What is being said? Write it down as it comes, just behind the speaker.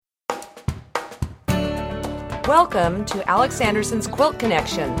Welcome to Alex Anderson's Quilt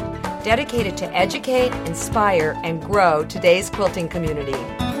Connection, dedicated to educate, inspire, and grow today's quilting community.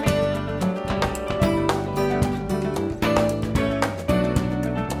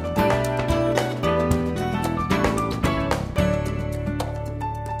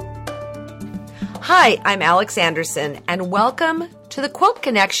 Hi, I'm Alex Anderson, and welcome to the Quilt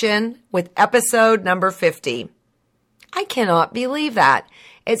Connection with episode number 50. I cannot believe that.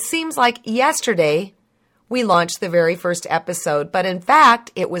 It seems like yesterday we launched the very first episode, but in fact,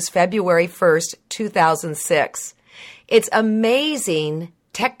 it was February 1st, 2006. It's amazing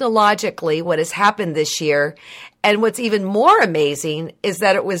technologically what has happened this year, and what's even more amazing is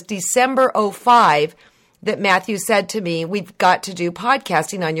that it was December 05 that Matthew said to me, "We've got to do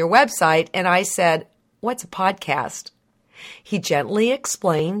podcasting on your website," and I said, "What's a podcast?" He gently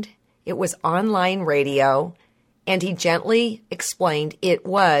explained it was online radio, and he gently explained it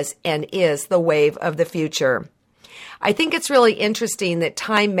was and is the wave of the future. I think it's really interesting that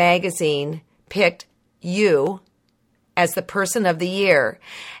Time Magazine picked you as the person of the year.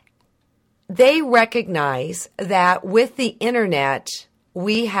 They recognize that with the internet,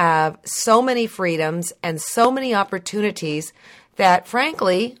 we have so many freedoms and so many opportunities that,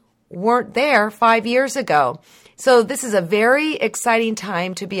 frankly, weren't there 5 years ago. So this is a very exciting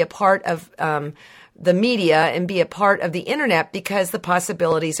time to be a part of the media and be a part of the internet because the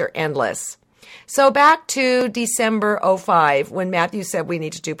possibilities are endless. So back to December 05 when Matthew said we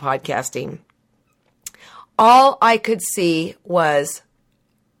need to do podcasting. All I could see was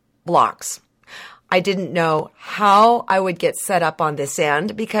blocks. I didn't know how I would get set up on this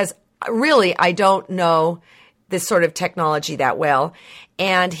end because really I don't know this sort of technology that well.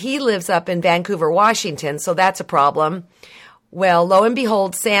 And he lives up in Vancouver, Washington, so that's a problem. Well, lo and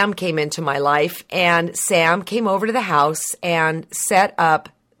behold, Sam came into my life, and Sam came over to the house and set up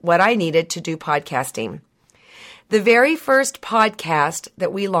what I needed to do podcasting. The very first podcast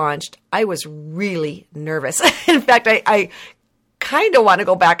that we launched, I was really nervous. In fact, I kind of want to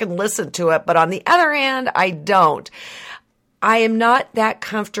go back and listen to it, but on the other hand, I don't. I am not that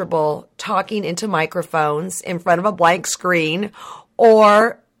comfortable talking into microphones in front of a blank screen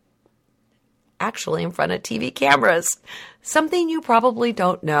or actually in front of TV cameras. Something you probably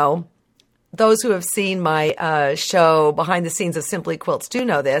don't know. Those who have seen my show Behind the Scenes of Simply Quilts do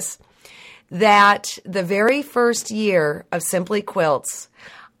know this, that the very first year of Simply Quilts,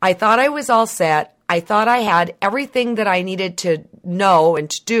 I thought I was all set. I thought I had everything that I needed to know and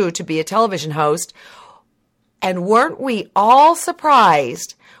to do to be a television host. And weren't we all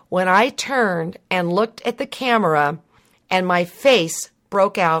surprised when I turned and looked at the camera and my face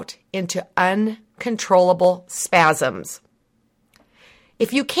broke out into uncontrollable spasms?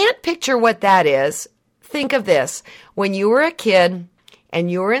 If you can't picture what that is, think of this. When you were a kid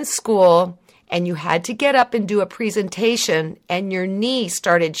and you were in school and you had to get up and do a presentation and your knee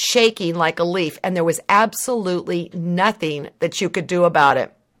started shaking like a leaf and there was absolutely nothing that you could do about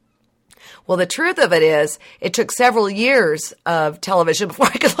it. Well, the truth of it is, it took several years of television before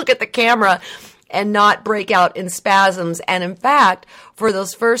I could look at the camera and not break out in spasms. And in fact, for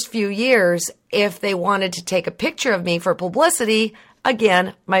those first few years, if they wanted to take a picture of me for publicity,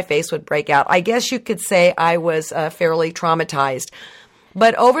 again, my face would break out. I guess you could say I was fairly traumatized.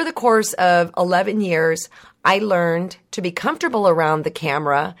 But over the course of 11 years, I learned to be comfortable around the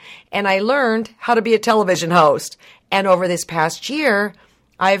camera, and I learned how to be a television host. And over this past year,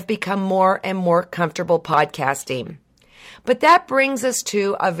 I've become more and more comfortable podcasting. But that brings us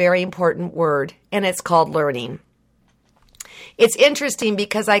to a very important word, and it's called learning. It's interesting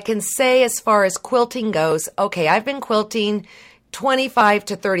because I can say as far as quilting goes, okay, I've been quilting 25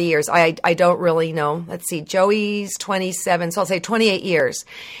 to 30 years. I don't really know. Let's see, Joey's 27, so I'll say 28 years.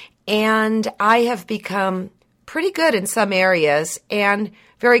 And I have become pretty good in some areas and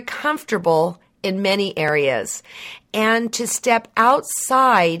very comfortable in many areas. And to step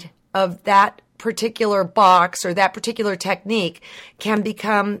outside of that particular box or that particular technique can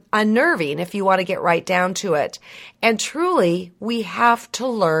become unnerving if you want to get right down to it. And truly, we have to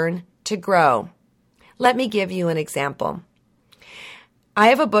learn to grow. Let me give you an example. I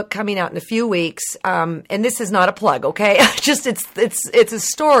have a book coming out in a few weeks, and this is not a plug, okay? Just it's a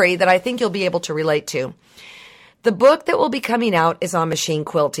story that I think you'll be able to relate to. The book that will be coming out is on machine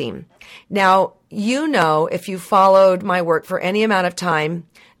quilting. Now, you know, if you followed my work for any amount of time,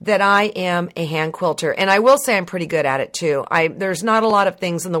 that I am a hand quilter. And I will say I'm pretty good at it too. There's not a lot of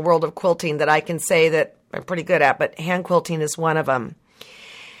things in the world of quilting that I can say that I'm pretty good at, but hand quilting is one of them.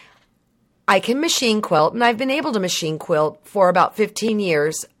 I can machine quilt, and I've been able to machine quilt for about 15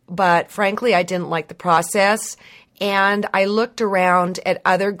 years, but frankly, I didn't like the process. and I looked around at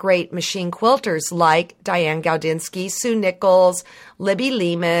other great machine quilters like Diane Gaudinsky, Sue Nichols, Libby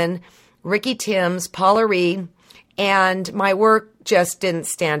Lehman, Ricky Timms, Paula Reed, and my work just didn't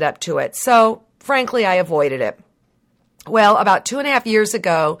stand up to it. So, frankly, I avoided it. Well, about 2.5 years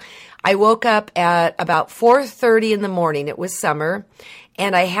ago, I woke up at about 4:30 in the morning. It was summer,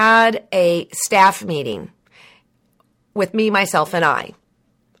 and I had a staff meeting with me, myself, and I.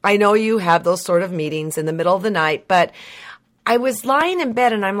 I know you have those sort of meetings in the middle of the night, but I was lying in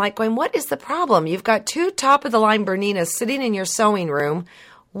bed and I'm like going, what is the problem? You've got 2 top-of-the-line Berninas sitting in your sewing room.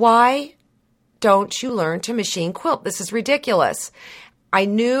 Why don't you learn to machine quilt? This is ridiculous. I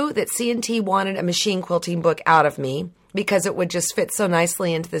knew that C&T wanted a machine quilting book out of me because it would just fit so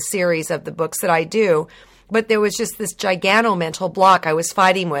nicely into the series of the books that I do. But there was just this mental block I was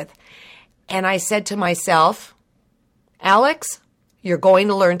fighting with. And I said to myself, Alex, you're going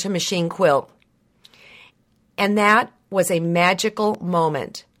to learn to machine quilt. And that was a magical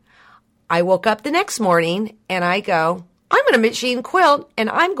moment. I woke up the next morning and I go, I'm going to machine quilt and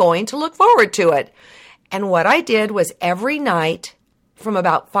I'm going to look forward to it. And what I did was every night from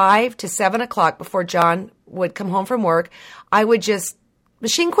about 5 to 7 o'clock before John would come home from work, I would just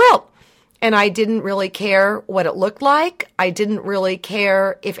machine quilt. And I didn't really care what it looked like. I didn't really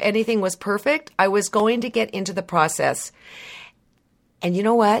care if anything was perfect. I was going to get into the process. And you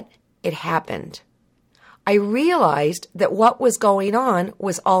know what? It happened. I realized that what was going on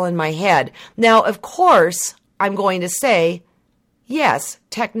was all in my head. Now, of course, I'm going to say, yes,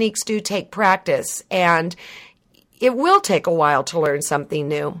 techniques do take practice, and it will take a while to learn something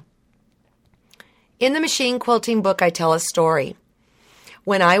new. In the machine quilting book, I tell a story.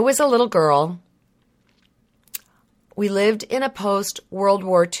 When I was a little girl, we lived in a post-World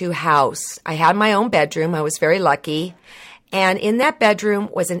War II house. I had my own bedroom. I was very lucky. And in that bedroom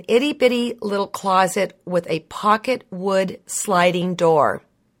was an itty-bitty little closet with a pocket wood sliding door.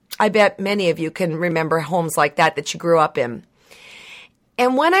 I bet many of you can remember homes like that you grew up in.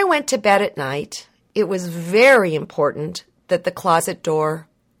 And when I went to bed at night, it was very important that the closet door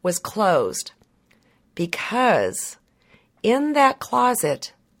was closed, because in that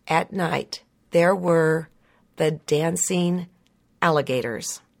closet at night, there were the dancing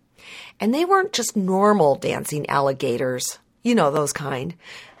alligators. And they weren't just normal dancing alligators, you know, those kind.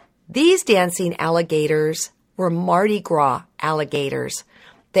 These dancing alligators were Mardi Gras alligators.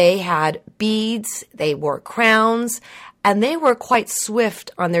 They had beads, they wore crowns, and they were quite swift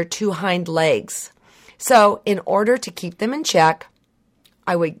on their 2 hind legs. So in order to keep them in check,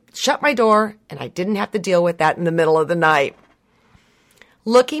 I would shut my door and I didn't have to deal with that in the middle of the night.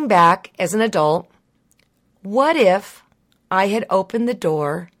 Looking back as an adult, what if I had opened the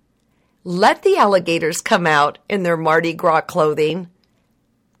door, let the alligators come out in their Mardi Gras clothing,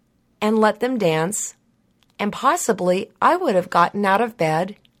 and let them dance, and possibly I would have gotten out of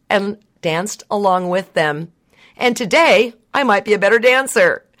bed and danced along with them. And today, I might be a better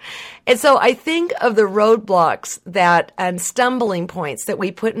dancer. And so I think of the roadblocks and stumbling points that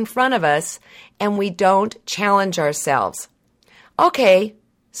we put in front of us, and we don't challenge ourselves. Okay,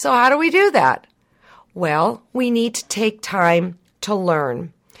 so how do we do that? Well, we need to take time to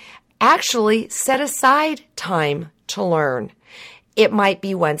learn. Actually, set aside time to learn. It might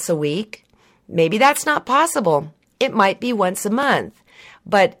be once a week. Maybe that's not possible. It might be once a month.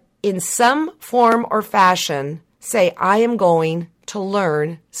 But in some form or fashion, say, I am going to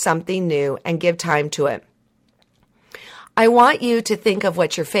learn something new and give time to it. I want you to think of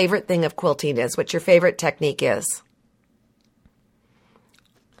what your favorite thing of quilting is, what your favorite technique is.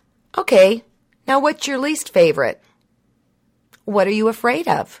 Okay, now what's your least favorite? What are you afraid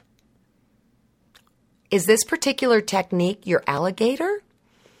of? Is this particular technique your alligator?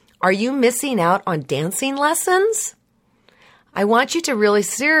 Are you missing out on dancing lessons? I want you to really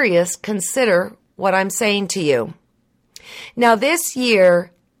consider what I'm saying to you. Now this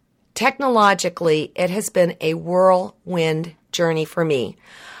year, technologically, it has been a whirlwind journey for me.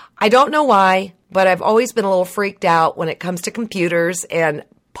 I don't know why, but I've always been a little freaked out when it comes to computers and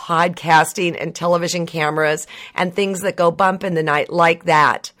podcasting and television cameras and things that go bump in the night like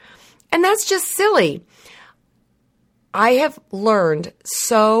that. And that's just silly. I have learned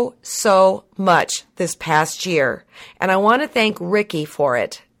so much this past year, and I want to thank Ricky for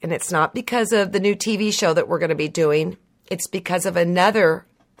it. And it's not because of the new TV show that we're going to be doing. It's because of another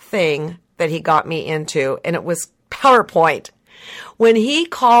thing that he got me into, and it was PowerPoint. When he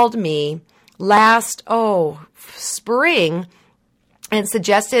called me last spring and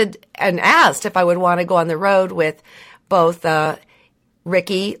suggested and asked if I would want to go on the road with both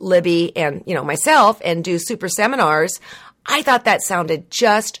Ricky, Libby, and myself and do super seminars, I thought that sounded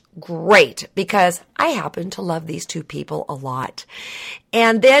just great because I happen to love these two people a lot.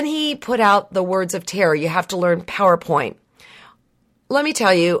 And then he put out the words of terror. You have to learn PowerPoint. Let me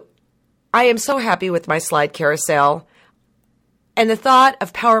tell you, I am so happy with my slide carousel. And the thought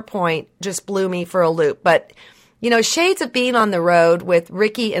of PowerPoint just blew me for a loop. But, shades of being on the road with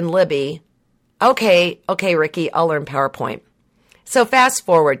Ricky and Libby. Okay, Ricky, I'll learn PowerPoint. So fast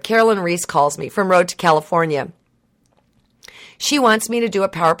forward, Carolyn Reese calls me from Road to California. She wants me to do a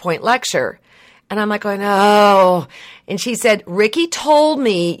PowerPoint lecture. And I'm like going, oh. And she said, Ricky told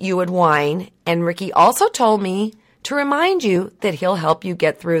me you would whine. And Ricky also told me to remind you that he'll help you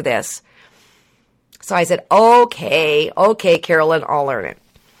get through this. So I said, okay, Carolyn, I'll learn it.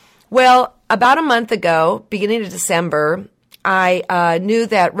 Well, about a month ago, beginning of December, I knew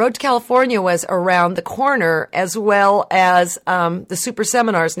that Road to California was around the corner as well as the super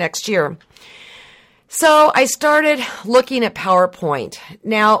seminars next year. So I started looking at PowerPoint.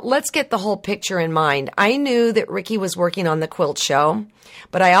 Now, let's get the whole picture in mind. I knew that Ricky was working on the quilt show,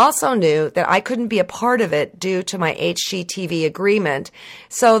 but I also knew that I couldn't be a part of it due to my HGTV agreement.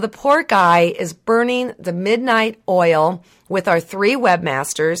 So the poor guy is burning the midnight oil with our 3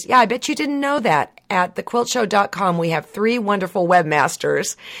 webmasters. Yeah, I bet you didn't know that. At thequiltshow.com, we have 3 wonderful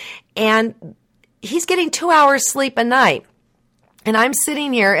webmasters, and he's getting 2 hours sleep a night. And I'm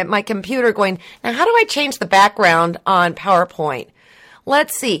sitting here at my computer going, now how do I change the background on PowerPoint?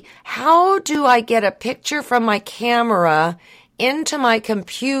 Let's see. How do I get a picture from my camera into my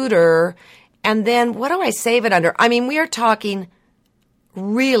computer? And then what do I save it under? I mean, we are talking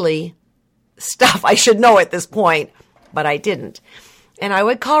really stuff I should know at this point, but I didn't. And I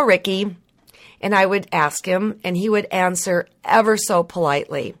would call Ricky and I would ask him and he would answer ever so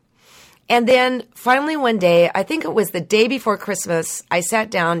politely. And then finally one day, I think it was the day before Christmas, I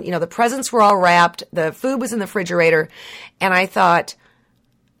sat down, the presents were all wrapped, the food was in the refrigerator, and I thought,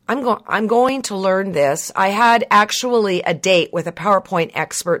 I'm going to learn this. I had actually a date with a PowerPoint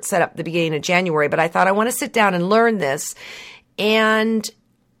expert set up at the beginning of January, but I thought I want to sit down and learn this. And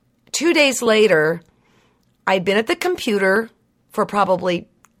 2 days later, I'd been at the computer for probably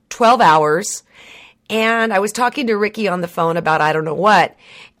 12 hours, and I was talking to Ricky on the phone about I don't know what.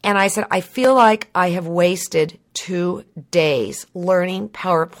 And I said, I feel like I have wasted 2 days learning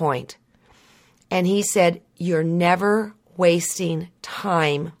PowerPoint. And he said, you're never wasting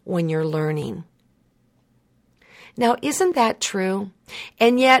time when you're learning. Now, isn't that true?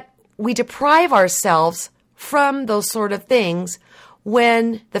 And yet we deprive ourselves from those sort of things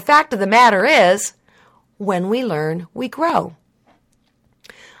when the fact of the matter is, when we learn, we grow.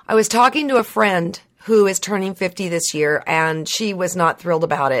 I was talking to a friend who is turning 50 this year, and she was not thrilled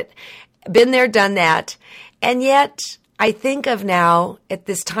about it. Been there, done that. And yet, I think of now, at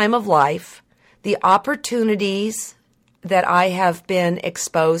this time of life, the opportunities that I have been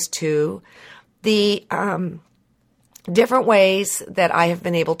exposed to, the different ways that I have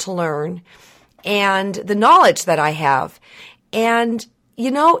been able to learn, and the knowledge that I have. And,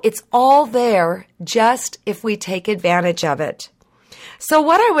 it's all there just if we take advantage of it. So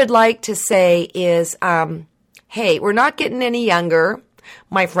what I would like to say is, hey, we're not getting any younger.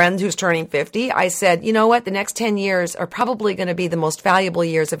 My friend who's turning 50, I said, you know what? The next 10 years are probably going to be the most valuable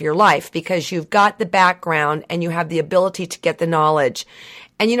years of your life because you've got the background and you have the ability to get the knowledge.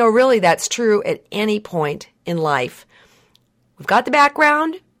 And, really that's true at any point in life. We've got the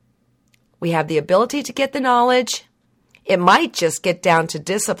background. We have the ability to get the knowledge. It might just get down to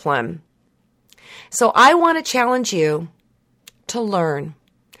discipline. So I want to challenge you to learn.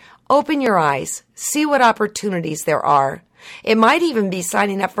 Open your eyes. See what opportunities there are. It might even be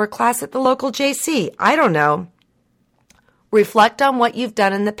signing up for a class at the local JC. I don't know. Reflect on what you've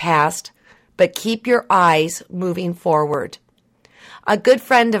done in the past, but keep your eyes moving forward. A good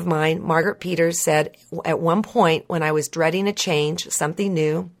friend of mine, Margaret Peters, said at one point when I was dreading a change, something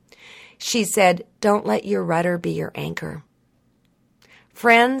new, she said, don't let your rudder be your anchor.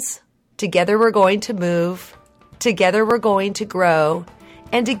 Friends, together we're going to move. Together we're going to grow,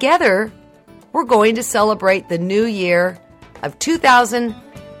 and together we're going to celebrate the new year of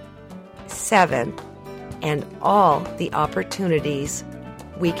 2007 and all the opportunities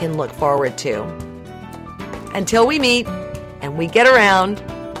we can look forward to. Until we meet and we get around,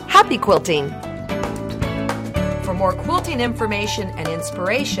 happy quilting! For more quilting information and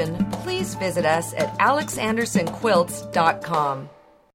inspiration, please visit us at alexandersonquilts.com.